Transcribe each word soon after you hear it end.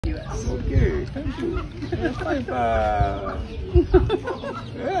Okay, thank you. Fine,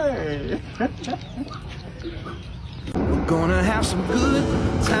 hey. We're gonna have some good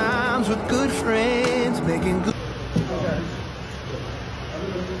times with good friends, making good.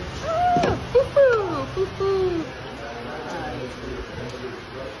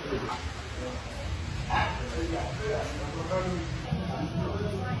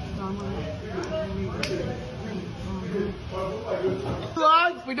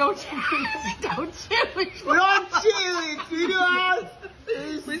 We don't chew it. Don't chew it. We don't chill it, videos.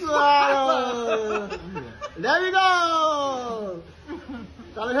 We swallow. There we go.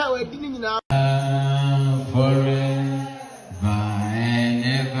 Come here, we're getting now. Forever and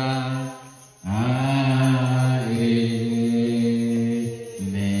ever.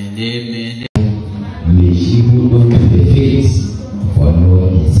 Many. May she who look at the face for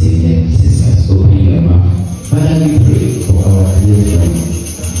Lord and Savior Jesus open your mouth. Father, we pray for our dear friend.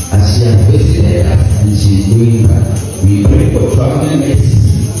 As she has visited us and she is doing that, we pray for traveling mercy.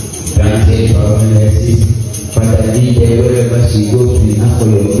 Grant her traveling mercy. Father, lead her wherever she goes. We ask for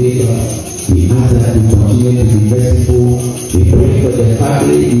your favor. We ask that you continue to be merciful. We pray for the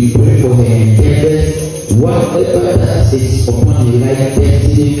family. We pray for her endeavors. Whatever that is upon the life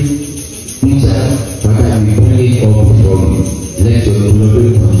destiny, Father, we bring it all before you. Let your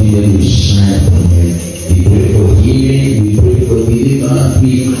glory continue to shine upon her. We pray for healing. We pray for deliverance.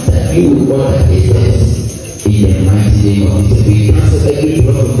 We ask that you will order her steps in the mighty name of Jesus. We cancel every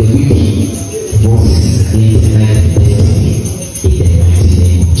plot of the wicked forces against the life destiny in the mighty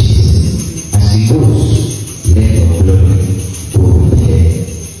name of Jesus. As she goes, let your glory go with her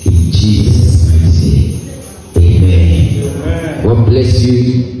in Jesus' mighty name. Amen. God bless you.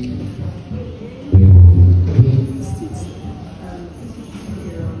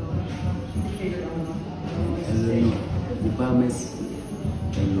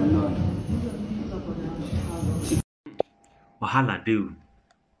 Wahala do.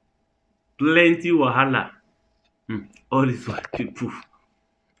 Plenty wahala. All these white people.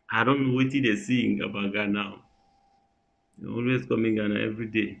 I don't know what they saying about Ghana. They always coming Ghana every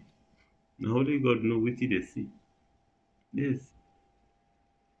day. Now only God know what they see. Yes.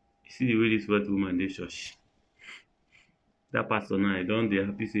 You see the way this white woman they shush. That person now, they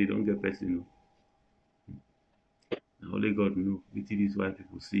happy say don't get person. Now only God know what these white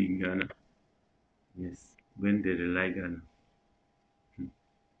people see in Ghana. Yes. When they like Ghana.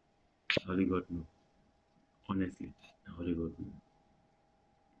 Only God know. Honestly. Now only God know.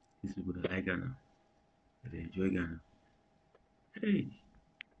 These people that like Ghana. They enjoy Ghana. Hey.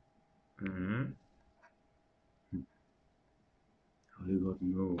 Only God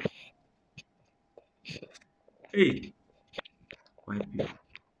know. Hey. White people.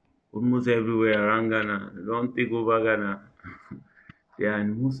 Almost everywhere around Ghana. They don't take over Ghana. They are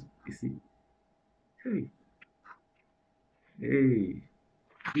in most, you see. Hey. Hey.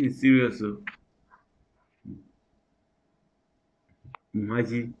 This is serious. So.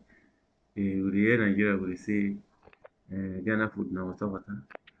 Imagine we hear Nigeria will say Ghana food now water.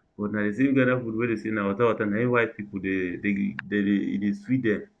 But now the same Ghana food where they say now water, now white people they sweet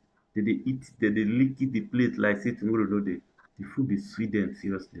them. They eat, they lick it the plate like say tomorrow no day. The food is sweet them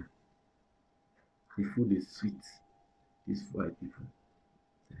seriously. The food is sweet. These white people.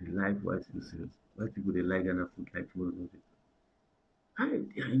 They like white people serious. White people they like Ghana food like tomorrow no day. They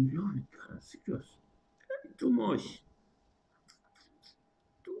are in love with Ghana, serious. Too much.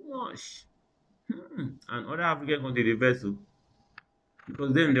 Too much. And other African countries reverse so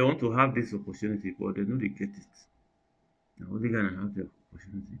because then they want to have this opportunity, but they know they get it. Now only Ghana have the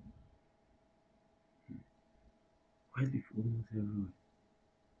opportunity. White people almost everywhere.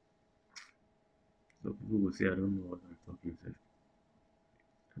 So people will say, I don't know what I'm talking, sir.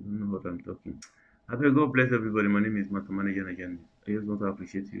 I don't know what I'm talking. I beg God bless everybody. My name is Master Manager again. I just want to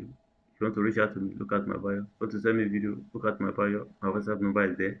appreciate you. If you want to reach out to me, look at my bio. If you want to send me a video, look at my bio. My WhatsApp number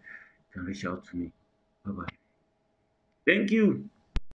is there. You can reach out to me. Bye bye. Thank you.